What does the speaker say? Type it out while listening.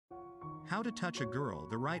How to touch a girl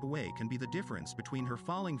the right way can be the difference between her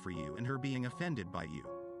falling for you and her being offended by you.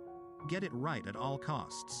 Get it right at all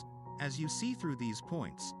costs. As you see through these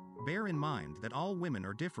points, bear in mind that all women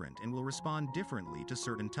are different and will respond differently to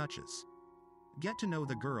certain touches. Get to know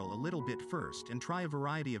the girl a little bit first and try a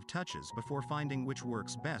variety of touches before finding which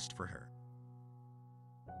works best for her.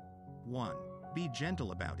 1. Be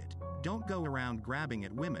gentle about it. Don't go around grabbing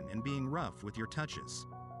at women and being rough with your touches.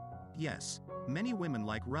 Yes, many women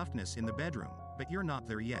like roughness in the bedroom, but you're not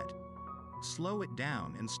there yet. Slow it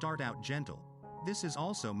down and start out gentle. This is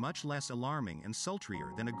also much less alarming and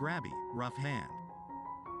sultrier than a grabby, rough hand.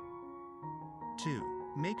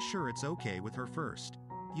 2. Make sure it's okay with her first.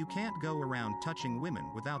 You can't go around touching women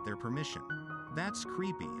without their permission. That's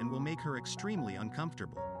creepy and will make her extremely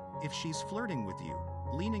uncomfortable. If she's flirting with you,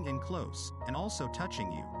 leaning in close, and also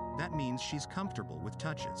touching you, that means she's comfortable with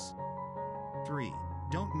touches. 3.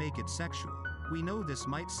 Don't make it sexual. We know this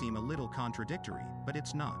might seem a little contradictory, but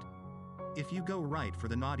it's not. If you go right for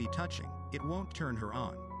the naughty touching, it won't turn her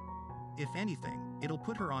on. If anything, it'll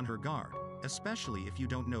put her on her guard, especially if you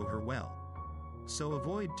don't know her well. So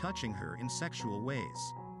avoid touching her in sexual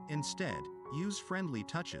ways. Instead, use friendly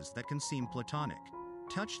touches that can seem platonic.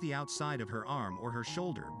 Touch the outside of her arm or her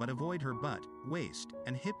shoulder, but avoid her butt, waist,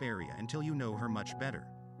 and hip area until you know her much better.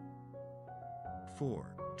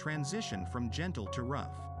 4. Transition from gentle to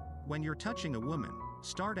rough. When you're touching a woman,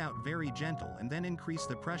 start out very gentle and then increase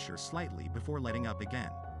the pressure slightly before letting up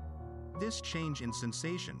again. This change in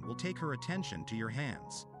sensation will take her attention to your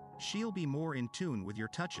hands. She'll be more in tune with your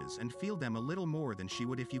touches and feel them a little more than she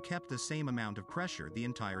would if you kept the same amount of pressure the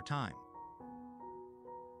entire time.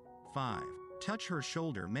 5. Touch her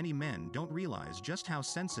shoulder. Many men don't realize just how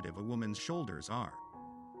sensitive a woman's shoulders are.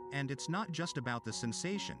 And it's not just about the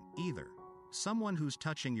sensation, either. Someone who's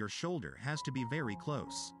touching your shoulder has to be very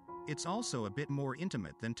close. It's also a bit more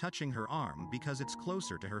intimate than touching her arm because it's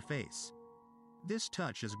closer to her face. This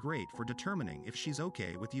touch is great for determining if she's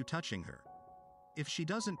okay with you touching her. If she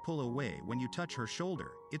doesn't pull away when you touch her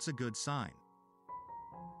shoulder, it's a good sign.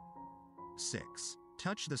 6.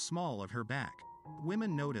 Touch the small of her back.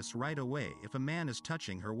 Women notice right away if a man is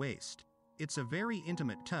touching her waist. It's a very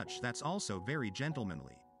intimate touch that's also very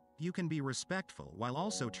gentlemanly. You can be respectful while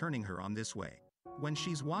also turning her on this way. When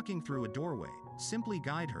she's walking through a doorway, simply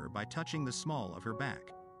guide her by touching the small of her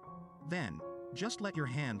back. Then, just let your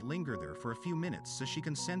hand linger there for a few minutes so she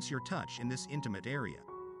can sense your touch in this intimate area.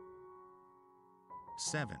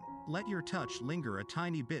 7. Let your touch linger a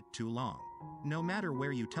tiny bit too long. No matter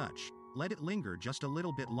where you touch, let it linger just a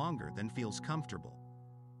little bit longer than feels comfortable.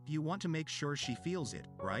 You want to make sure she feels it,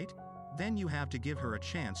 right? Then you have to give her a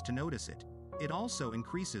chance to notice it. It also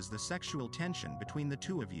increases the sexual tension between the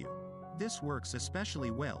two of you. This works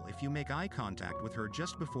especially well if you make eye contact with her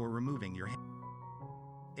just before removing your hand.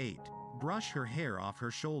 8. Brush her hair off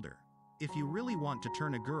her shoulder. If you really want to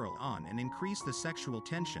turn a girl on and increase the sexual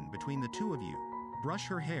tension between the two of you, brush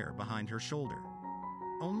her hair behind her shoulder.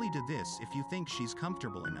 Only do this if you think she's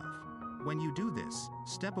comfortable enough. When you do this,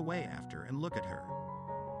 step away after and look at her.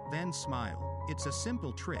 Then smile. It's a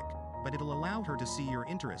simple trick, but it'll allow her to see your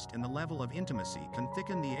interest, and the level of intimacy can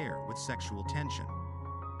thicken the air with sexual tension.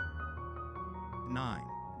 9.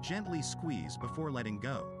 Gently squeeze before letting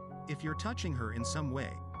go. If you're touching her in some way,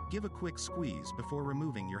 give a quick squeeze before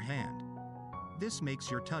removing your hand. This makes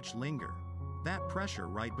your touch linger. That pressure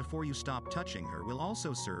right before you stop touching her will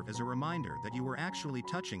also serve as a reminder that you were actually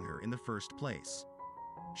touching her in the first place.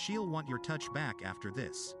 She'll want your touch back after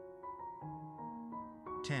this.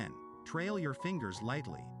 10. Trail your fingers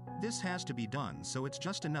lightly. This has to be done so it's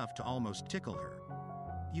just enough to almost tickle her.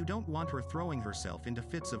 You don't want her throwing herself into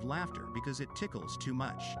fits of laughter because it tickles too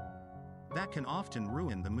much. That can often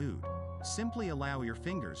ruin the mood. Simply allow your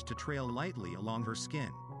fingers to trail lightly along her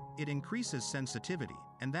skin. It increases sensitivity,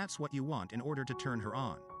 and that's what you want in order to turn her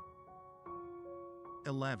on.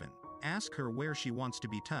 11. Ask her where she wants to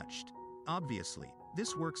be touched. Obviously,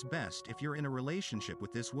 this works best if you're in a relationship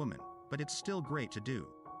with this woman, but it's still great to do.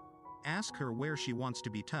 Ask her where she wants to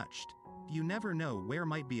be touched. You never know where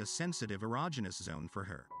might be a sensitive erogenous zone for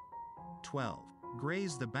her. 12.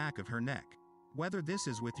 Graze the back of her neck. Whether this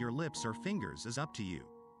is with your lips or fingers is up to you.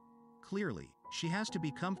 Clearly, she has to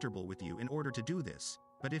be comfortable with you in order to do this,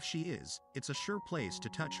 but if she is, it's a sure place to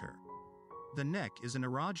touch her. The neck is an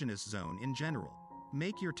erogenous zone in general.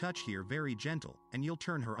 Make your touch here very gentle, and you'll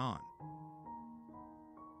turn her on.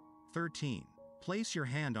 13. Place your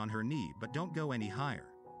hand on her knee but don't go any higher.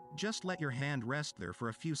 Just let your hand rest there for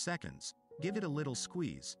a few seconds, give it a little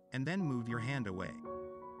squeeze, and then move your hand away.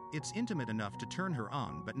 It's intimate enough to turn her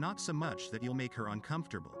on but not so much that you'll make her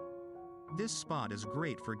uncomfortable. This spot is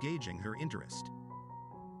great for gauging her interest.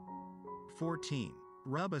 14.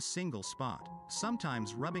 Rub a single spot.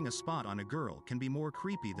 Sometimes rubbing a spot on a girl can be more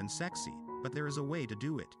creepy than sexy, but there is a way to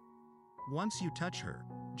do it. Once you touch her,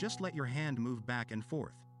 just let your hand move back and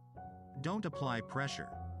forth. Don't apply pressure.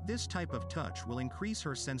 This type of touch will increase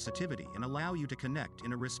her sensitivity and allow you to connect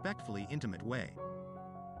in a respectfully intimate way.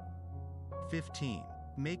 15.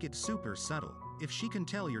 Make it super subtle. If she can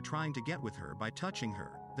tell you're trying to get with her by touching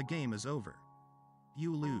her, the game is over.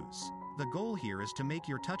 You lose. The goal here is to make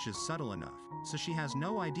your touches subtle enough, so she has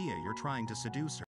no idea you're trying to seduce her.